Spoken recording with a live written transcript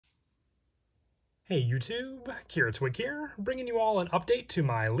Hey YouTube, Twig here, bringing you all an update to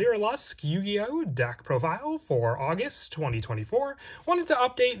my Lyrilusc Yugioh deck profile for August 2024. Wanted to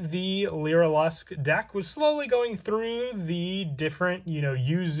update the Lyrilusc deck, was slowly going through the different,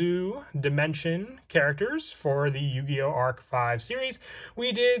 Yuzu dimension characters for the Yu-Gi-Oh! Arc 5 series.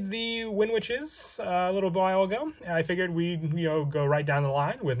 We did the Wind Witches a little while ago. I figured we'd, go right down the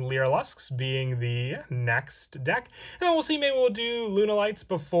line with Lyrilusc being the next deck. And then we'll see, maybe we'll do Lunalights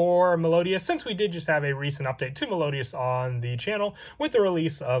before Melodious, since we did just have a recent update to Melodious on the channel with the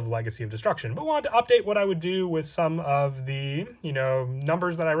release of Legacy of Destruction. But wanted to update what I would do with some of the,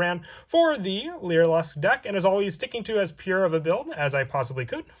 numbers that I ran for the Lyrilusc deck, and as always, sticking to as pure of a build as I possibly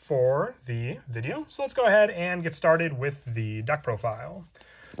could for the video. So let's go ahead and get started with the deck profile.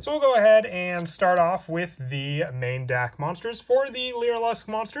 So we'll go ahead and start off with the main deck monsters. For the Lyrilusc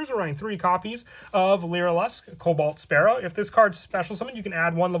monsters, we're running 3 copies of Lyrilusc Cobalt Sparrow. If this card's special summon, you can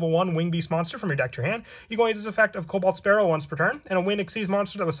add 1 level 1 Wing Beast monster from your deck to your hand. You can use this effect of Cobalt Sparrow once per turn, and a Wind Exceeds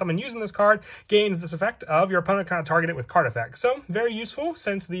monster that was summoned using this card gains this effect of your opponent cannot target it with card effects. So very useful,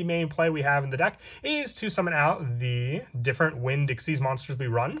 since the main play we have in the deck is to summon out the different Wind Exceeds monsters we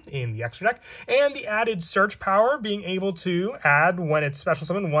run in the extra deck, and the added search power, being able to add, when it's special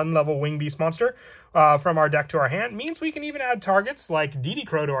summon, 1 level Wing Beast monster from our deck to our hand, means we can even add targets like DD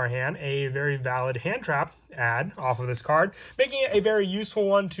Crow to our hand, a very valid hand trap add off of this card, making it a very useful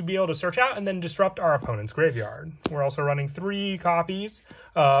one to be able to search out and then disrupt our opponent's graveyard. We're also running 3 copies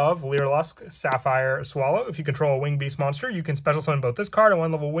of Lyrilusc Sapphire Swallow. If you control a Wing Beast monster, you can special summon both this card and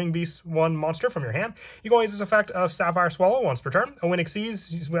 1 level Wing Beast 1 monster from your hand. You can use this effect of Sapphire Swallow once per turn. A Wind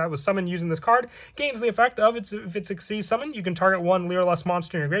Exceeds that was summoned using this card gains the effect of if it's Exceeds summoned, you can target 1 Lyrilusc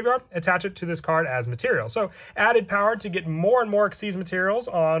monster in your graveyard, attach it to this card as material. So added power to get more and more Exceeds materials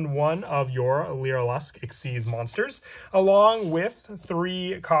on one of your Lyrilusc Exceeds monsters, along with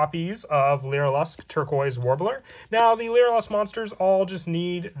 3 copies of Lyrilusc Turquoise Warbler. Now, the Lyrilusc monsters all just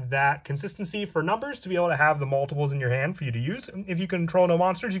need that consistency for numbers to be able to have the multiples in your hand for you to use. If you control no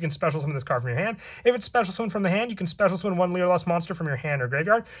monsters, you can special summon this card from your hand. If it's special summon from the hand, you can special summon 1 Lyrilusc monster from your hand or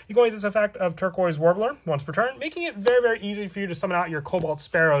graveyard. You can use this effect of Turquoise Warbler once per turn, making it very, very easy for you to summon out your Cobalt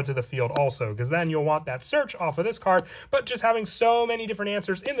Sparrow to the field also, because then you'll want that search off of this card. But just having so many different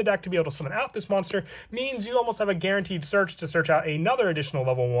answers in the deck to be able to summon out this monster means you almost have a guaranteed search to search out another additional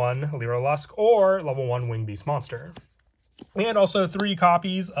level 1 Lyrilusc or level 1 Wing Beast monster. And also 3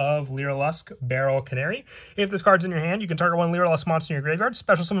 copies of Lyrilusc Barrel Canary. If this card's in your hand, you can target 1 Lyrilusc monster in your graveyard,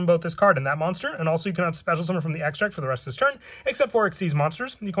 special summon both this card and that monster, and also you cannot special summon from the extract for the rest of this turn, except for Exceeds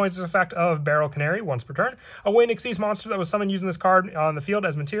monsters. You can use this effect of Barrel Canary once per turn. A Wind Exceeds monster that was summoned using this card on the field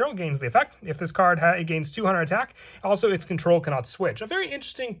as material gains the effect. If this card it gains 200 attack, also its control cannot switch. A very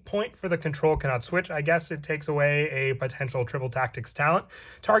interesting point for the control cannot switch. I guess it takes away a potential Triple Tactics talent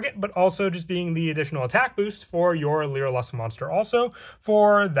target, but also just being the additional attack boost for your Lyrilusc monster also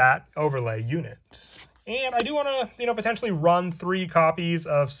for that overlay unit. And I do want to, potentially run 3 copies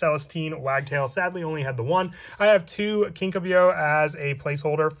of Celestine Wagtail. Sadly, only had the 1. I have 2 Kinkabyo as a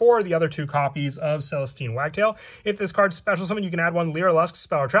placeholder for the other 2 copies of Celestine Wagtail. If this card's special summon, you can add 1 Lyrilusc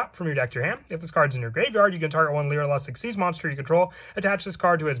Spell or Trap from your deck to your hand. If this card's in your graveyard, you can target 1 Lyrilusc Exceeds monster you control, attach this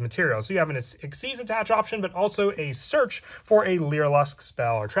card to its material. So you have an Exceeds attach option, but also a search for a Lyrilusc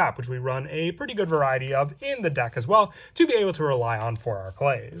Spell or Trap, which we run a pretty good variety of in the deck as well to be able to rely on for our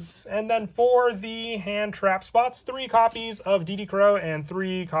plays. And then for the hand trap spots, 3 copies of DD Crow and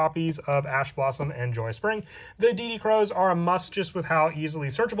 3 copies of Ash Blossom and Joy Spring. The DD Crows are a must just with how easily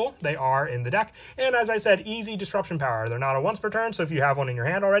searchable they are in the deck. And as I said, easy disruption power. They're not a once per turn, so if you have one in your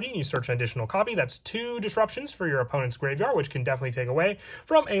hand already and you search an additional copy, that's 2 disruptions for your opponent's graveyard, which can definitely take away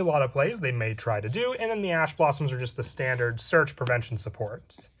from a lot of plays they may try to do. And then the Ash Blossoms are just the standard search prevention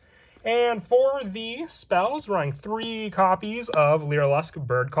support. And for the spells, running 3 copies of Lyrilusc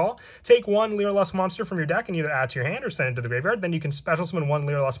Bird Call. Take 1 Lyrilusc monster from your deck and either add to your hand or send it to the graveyard. Then you can special summon 1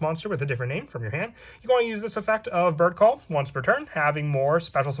 Lyrilusc monster with a different name from your hand. You can use this effect of Bird Call once per turn, having more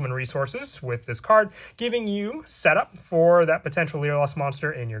special summon resources with this card, giving you setup for that potential Lyrilusc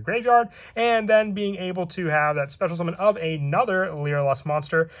monster in your graveyard, and then being able to have that special summon of another Lyrilusc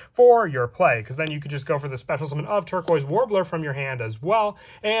monster for your play, because then you could just go for the special summon of Turquoise Warbler from your hand as well,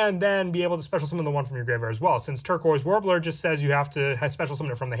 and then be able to special summon the one from your graveyard as well, since Turquoise Warbler just says you have to special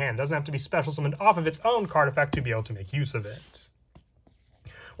summon it from the hand. It doesn't have to be special summoned off of its own card effect to be able to make use of it.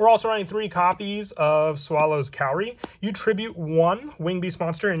 We're also running 3 copies of Swallow's Cowrie. You tribute 1 Wing Beast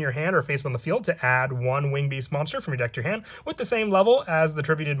monster in your hand or face on the field to add 1 Wing Beast monster from your deck to your hand with the same level as the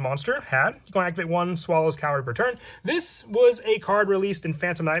tributed monster had. You can activate 1 Swallow's Cowrie per turn. This was a card released in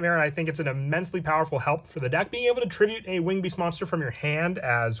Phantom Nightmare, and I think it's an immensely powerful help for the deck. Being able to tribute a Wing Beast monster from your hand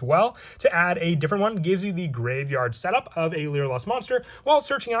as well to add a different one gives you the graveyard setup of a Lyrilusc monster while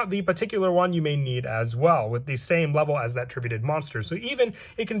searching out the particular one you may need as well with the same level as that tributed monster. So even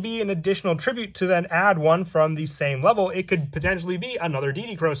it can be an additional tribute to then add one from the same level. It could potentially be another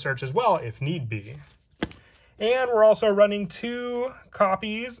DD Crow search as well if need be. And we're also running 2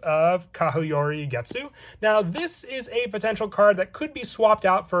 copies of Yugioh Duel. Now, this is a potential card that could be swapped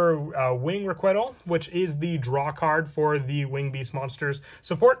out for Wing Requital, which is the draw card for the Wing Beast monsters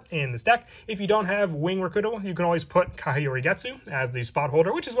support in this deck. If you don't have Wing Requital, you can always put Yugioh Duel as the spot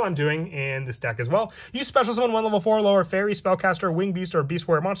holder, which is what I'm doing in this deck as well. You special summon 1 level 4 lower fairy, spellcaster, Wing Beast, or Beast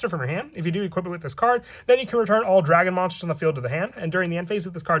Warrior monster from your hand. If you do equip it with this card, then you can return all dragon monsters on the field to the hand. And during the end phase,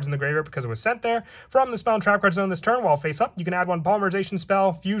 if this card's in the graveyard because it was sent there from the spell and trap card zone this turn while face up, you can add 1 polymerization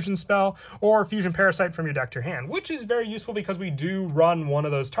spell, fusion spell, or fusion parasite from your deck to your hand, which is very useful because we do run one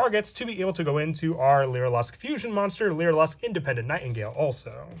of those targets to be able to go into our Lyrilusc fusion monster, Lyrilusc Independent Nightingale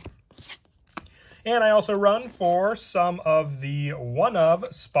also. And I also run for some of the one-of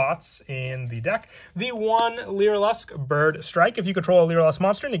spots in the deck. The 1 Lyrilusc Bird Strike. If you control a Lyrilusc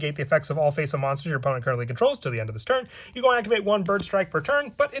monster, negate the effects of all face-up monsters your opponent currently controls to the end of this turn. You go and activate 1 Bird Strike per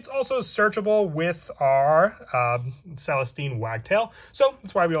turn, but it's also searchable with our Celestine Wagtail. So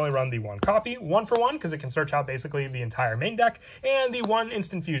that's why we only run the 1 copy. 1 for 1, because it can search out basically the entire main deck. And the 1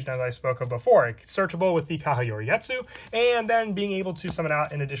 Instant Fusion, as I spoke of before. It's searchable with the Yugioh Duel, and then being able to summon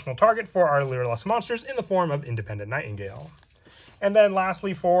out an additional target for our Lyrilusc monsters in the form of Independent Nightingale. And then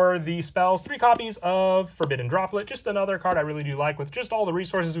lastly for the spells, 3 copies of Forbidden Droplet, just another card I really do like with just all the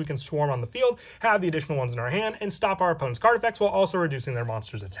resources we can swarm on the field, have the additional ones in our hand, and stop our opponent's card effects while also reducing their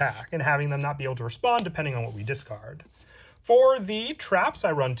monster's attack and having them not be able to respond depending on what we discard. For the traps,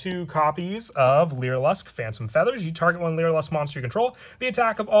 I run 2 copies of Lyrilusc Phantom Feathers. You target 1 Lyrilusc monster you control. The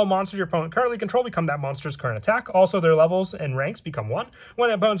attack of all monsters your opponent currently control become that monster's current attack. Also, their levels and ranks become 1. When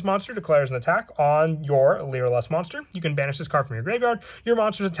an opponent's monster declares an attack on your Lyrilusc monster, you can banish this card from your graveyard. Your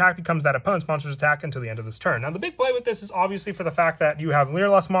monster's attack becomes that opponent's monster's attack until the end of this turn. Now, the big play with this is obviously for the fact that you have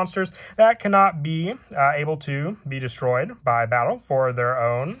Lyrilusc monsters that cannot be able to be destroyed by battle for their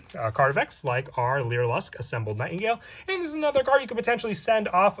own card effects, like our Lyrilusc Assembled Nightingale. And this is another card you could potentially send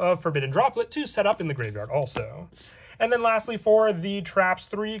off of Forbidden Droplet to set up in the graveyard also. And then lastly for the traps,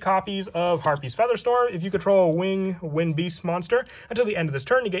 3 copies of Harpy's Featherstorm. If you control a Wind Beast monster until the end of this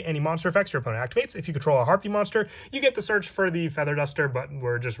turn, you get any monster effects your opponent activates. If you control a Harpy monster, you get the search for the Feather Duster, but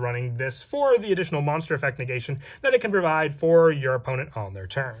we're just running this for the additional monster effect negation that it can provide for your opponent on their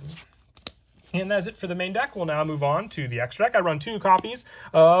turn. And that's it for the main deck. We'll now move on to the extra deck. I run 2 copies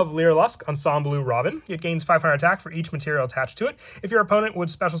of Lyrilusc Ensemble Robin. It gains 500 attack for each material attached to it. If your opponent would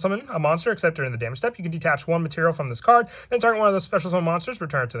special summon a monster except during the damage step, you can detach 1 material from this card, then target one of those special summon monsters,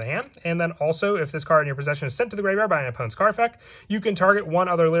 return it to the hand. And then also, if this card in your possession is sent to the graveyard by an opponent's card effect, you can target 1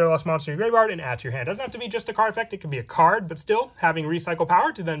 other Lyrilusc monster in your graveyard and add to your hand. It doesn't have to be just a card effect, it can be a card, but still having recycle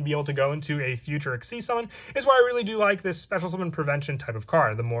power to then be able to go into a future Xyz summon is why I really do like this special summon prevention type of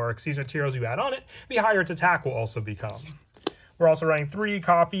card. The more Xyz materials you add on it, the higher its attack will also become. We're also running 3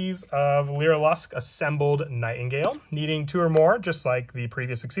 copies of Lyrilusc Assembled Nightingale, needing 2 or more, just like the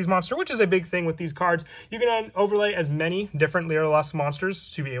previous Xyz monster, which is a big thing with these cards. You can overlay as many different Lyrilusc monsters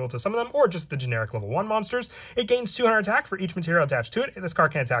to be able to summon them, or just the generic level 1 monsters. It gains 200 attack for each material attached to it. This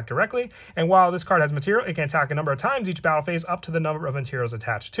card can attack directly, and while this card has material, it can attack a number of times each battle phase up to the number of materials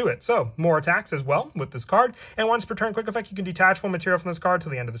attached to it. So, more attacks as well with this card, and once per turn quick effect, you can detach 1 material from this card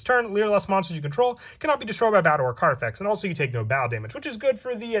till the end of this turn. Lyrilusc monsters you control cannot be destroyed by battle or card effects, and also you take no battle damage, which is good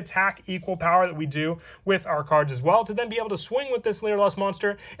for the attack equal power that we do with our cards as well, to then be able to swing with this Lyrilusc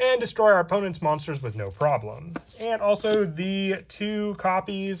monster and destroy our opponent's monsters with no problem. And also the 2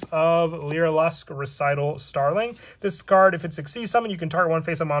 copies of Lyrilusc Recital Starling. This card, if it's a Xyz summon, you can target 1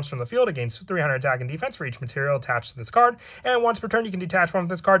 face-up monster on the field, it gains 300 attack and defense for each material attached to this card, and once per turn you can detach 1 from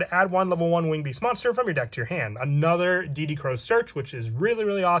this card to add 1 level 1 Wing Beast monster from your deck to your hand. Another DD Crow search, which is really,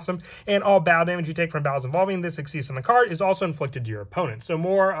 really awesome, and all battle damage you take from battles involving this Xyz summon card is also inflicted inflicted to your opponent. So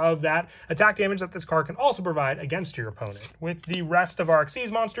more of that attack damage that this card can also provide against your opponent. With the rest of our Xyz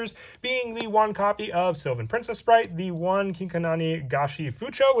monsters being the 1 copy of Sylvan Princess Sprite, the 1 Kinkanani Gashi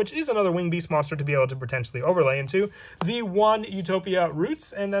Fucho, which is another Wing Beast monster to be able to potentially overlay into, the 1 Utopia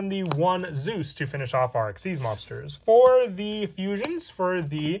Roots, and then the 1 Zeus to finish off our Xyz monsters. For the fusions, for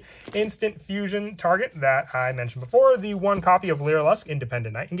the instant fusion target that I mentioned before, the 1 copy of Lyrilusc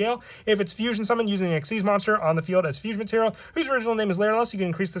Independent Nightingale. If it's fusion summoned using an Xyz monster on the field as fusion material, whose original name is Lyrilusc, you can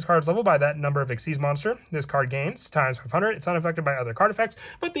increase this card's level by that number of Xyz monster. This card gains times 500. It's unaffected by other card effects,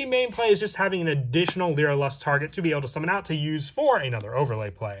 but the main play is just having an additional Lyrilusc target to be able to summon out to use for another overlay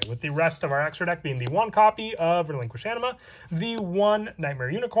play, with the rest of our extra deck being the 1 copy of Relinquish Anima, the 1 Nightmare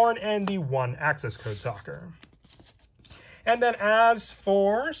Unicorn, and the 1 Access Code Talker. And then as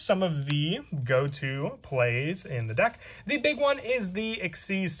for some of the go-to plays in the deck, the big one is the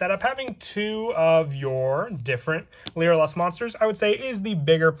Xyz setup. Having 2 of your different Lyrilusc monsters, I would say, is the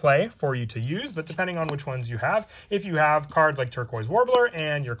bigger play for you to use, but depending on which ones you have, if you have cards like Turquoise Warbler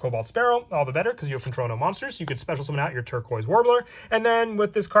and your Cobalt Sparrow, all the better, because you have control no monsters. You could special summon out your Turquoise Warbler, and then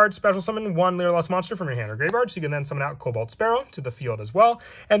with this card, special summon 1 Lyrilusc monster from your hand or graveyard, so you can then summon out Cobalt Sparrow to the field as well,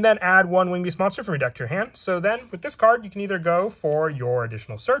 and then add 1 Wing Beast monster from your deck to your hand. So then, with this card, you can either go for your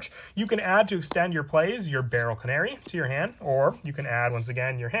additional search. You can add to extend your plays your Barrel Canary to your hand, or you can add, once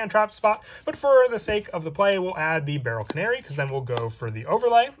again, your hand trap spot. But for the sake of the play, we'll add the Barrel Canary, because then we'll go for the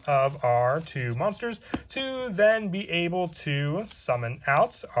overlay of our 2 monsters to then be able to summon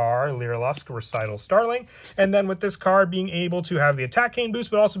out our Lyrilusc Recital Starling. And then with this card being able to have the attack cane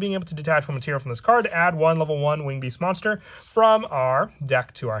boost, but also being able to detach 1 material from this card to add 1 level 1 Wing Beast monster from our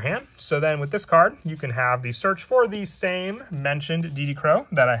deck to our hand. So then with this card, you can have the search for the same mentioned DD Crow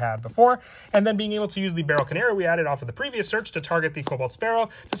that I had before, and then being able to use the Barrel Canary we added off of the previous search to target the Cobalt Sparrow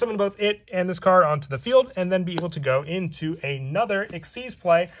to summon both it and this card onto the field, and then be able to go into another Xyz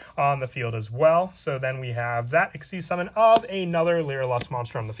play on the field as well. So then we have that Xyz summon of another Lyrilusc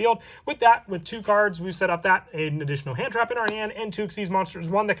monster on the field. With that, with 2 cards, we've set up that an additional hand trap in our hand and 2 Xyz monsters,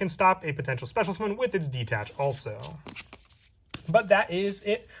 1 that can stop a potential special summon with its detach also. But that is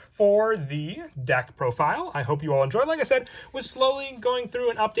it for the deck profile. I hope you all enjoyed. Like I said, was slowly going through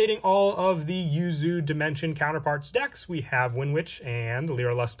and updating all of the Yuzu Dimension counterparts decks. We have Winwitch and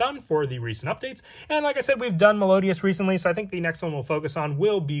Lyrilusc done for the recent updates. And like I said, we've done Melodious recently, so I think the next one we'll focus on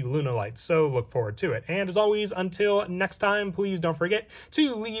will be Lunalight, so look forward to it. And as always, until next time, please don't forget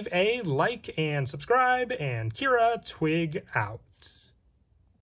to leave a like and subscribe, and Kira Twig out.